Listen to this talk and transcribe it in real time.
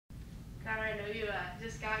Connor, I know you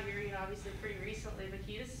just got here, obviously pretty recently, but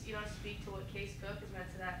can you just, speak to what Case Cook has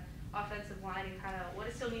meant to that offensive line and kind of what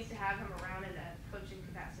it still needs to have him around in that coaching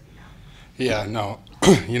capacity now? Yeah, no,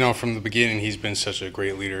 from the beginning, he's been such a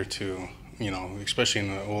great leader to, especially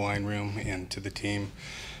in the O-line room and to the team.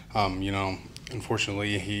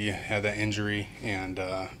 Unfortunately, he had that injury, and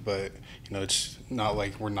but it's not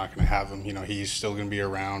like we're not going to have him. He's still going to be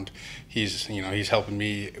around. He's helping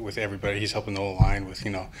me with everybody. He's helping the O-line with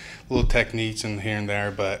little techniques and here and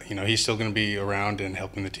there, but he's still going to be around and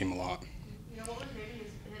helping the team a lot. What was maybe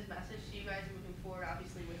his message to you guys moving forward?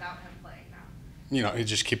 Obviously, without him playing now. He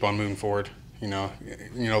just keep on moving forward.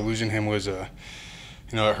 Losing him was it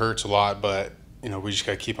hurts a lot, but we just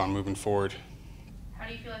got to keep on moving forward. How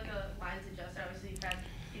do you feel like the line's adjusted? Obviously, you've had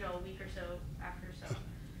a week or so after, so.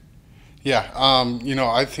 Yeah,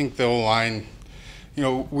 I think the O-line,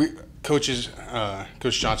 Coach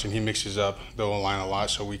Johnson, he mixes up the O-line a lot,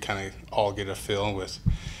 so we kind of all get a feel with,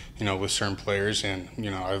 with certain players, and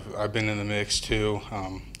I've been in the mix too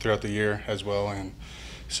throughout the year as well, and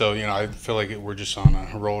so I feel like we're just on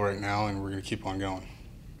a roll right now, and we're going to keep on going.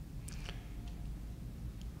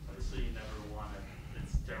 Obviously, you never want to.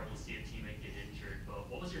 It's terrible to see a teammate get injured, but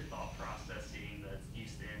what was your thought process seeing that you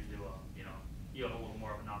stand to you have a little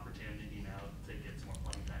more of an opportunity now to get some more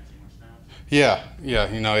playing time, see more snaps? Yeah,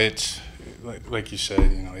 it's like you said,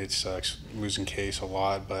 it sucks losing Case a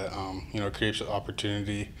lot, but it creates an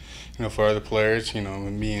opportunity, for other players, me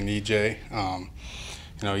and EJ.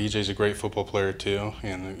 EJ's a great football player too,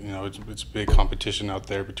 and it's a big competition out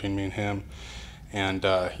there between me and him. And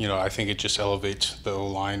I think it just elevates the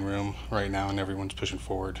O-line room right now, and everyone's pushing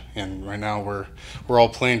forward. And right now we're all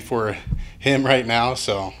playing for him right now,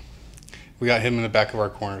 so we got him in the back of our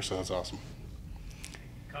corner, so that's awesome.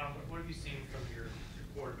 Connor, what have you seen from your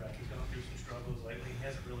quarterback? He's gone through some struggles lately. He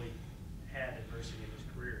hasn't really had adversity in his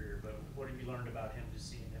career here, but what have you learned about him, just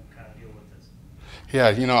seeing him kind of deal with this? Yeah,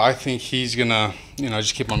 I think he's gonna,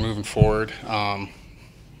 just keep on moving forward.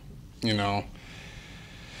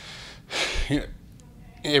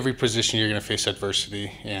 Every position you're going to face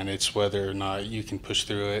adversity, and it's whether or not you can push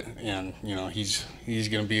through it. And he's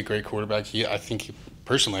going to be a great quarterback.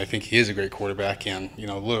 Personally, I think he is a great quarterback, and a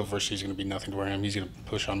little adversity is going to be nothing to him. He's going to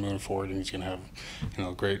push on moving forward, and he's going to have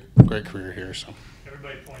a great career here. So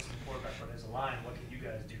everybody points to the quarterback, but as a line, what can you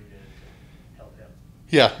guys do to help him?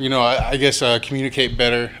 Yeah, I guess communicate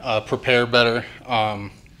better, prepare better.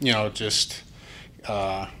 I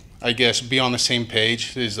guess be on the same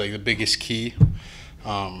page is like the biggest key.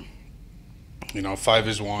 5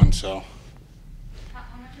 is 1, so. How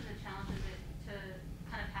much of a challenge is it to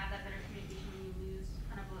kind of have that better communication when you lose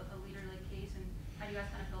kind of a leader like Case, and how do you guys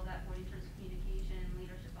kind of build that point in terms of communication and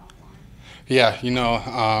leadership on the line? Yeah,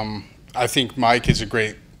 I think Mike is a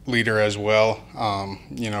great leader as well.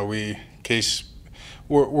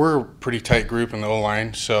 We're a pretty tight group in the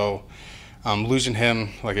O-line, so losing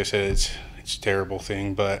him, like I said, it's a terrible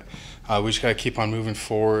thing, but we just got to keep on moving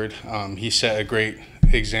forward. He set a great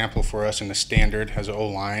example for us in the standard as an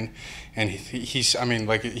O-line, and he's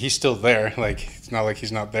still there. Like, it's not like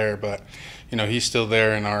he's not there, but he's still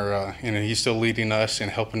there in our he's still leading us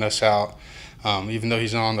and helping us out, even though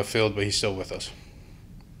he's not on the field, but he's still with us.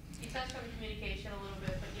 You touched on communication a little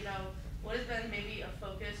bit, but what has been maybe a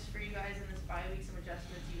focus for you guys in this 5 weeks of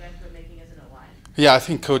adjustments you guys have been making as an O-line? Yeah, I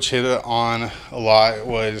think Coach hit it on a lot.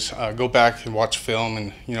 Was go back and watch film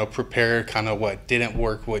and prepare kind of what didn't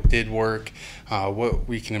work, what did work, what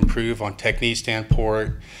we can improve on technique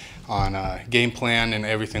standpoint, on game plan and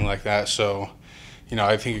everything like that. So,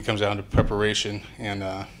 I think it comes down to preparation and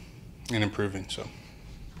improving. So.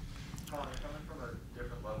 Connor, coming from a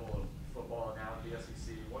different level of football now in the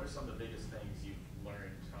SEC, what are some of the biggest things you've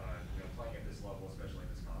learned, playing at this level, especially in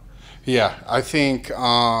this conference? Yeah, I think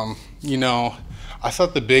I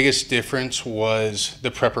thought the biggest difference was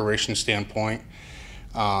the preparation standpoint.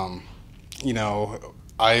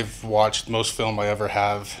 I've watched most film I ever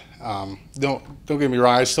have. Don't get me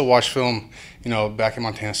wrong, I still watch film, back in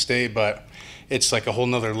Montana State, but it's like a whole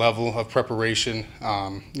nother level of preparation.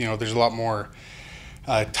 There's a lot more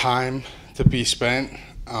time to be spent,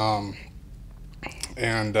 and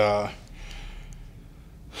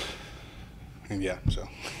yeah, so.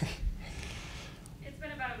 It's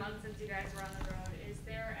been about a month since you guys were on the road. Is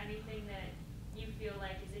there anything that you feel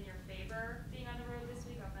like is in your favor being on the road this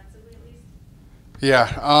week, offensively at least? Yeah,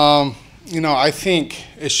 I think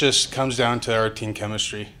it just comes down to our team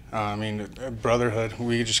chemistry. Brotherhood.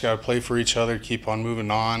 We just got to play for each other, keep on moving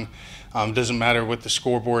on. Doesn't matter what the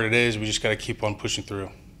scoreboard it is, we just got to keep on pushing through.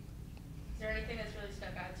 Is there anything that's really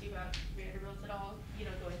stuck out to you about Vanderbilt at all,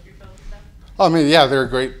 going through film and stuff? Yeah, they're a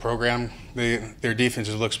great program, their defense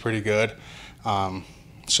looks pretty good.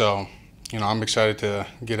 So, you know, I'm excited to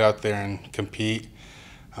get out there and compete.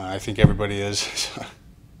 I think everybody is. You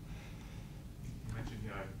mentioned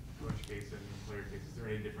Coach Case and player Case. Is there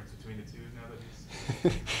any difference between the two now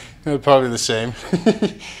that he's? Probably the same.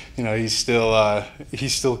 You know, he's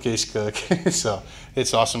still Case Cook. So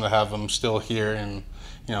it's awesome to have him still here, and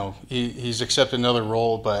you know, he's accepted another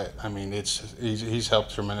role, but I mean, he's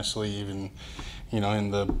helped tremendously, even you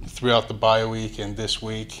know, throughout the bye week and this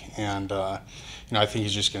week, and you know, I think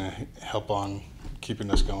he's just going to help on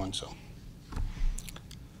keeping us going. So.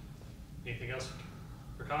 Anything else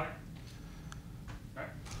for Connor? All right.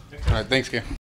 All right, thanks, Gary.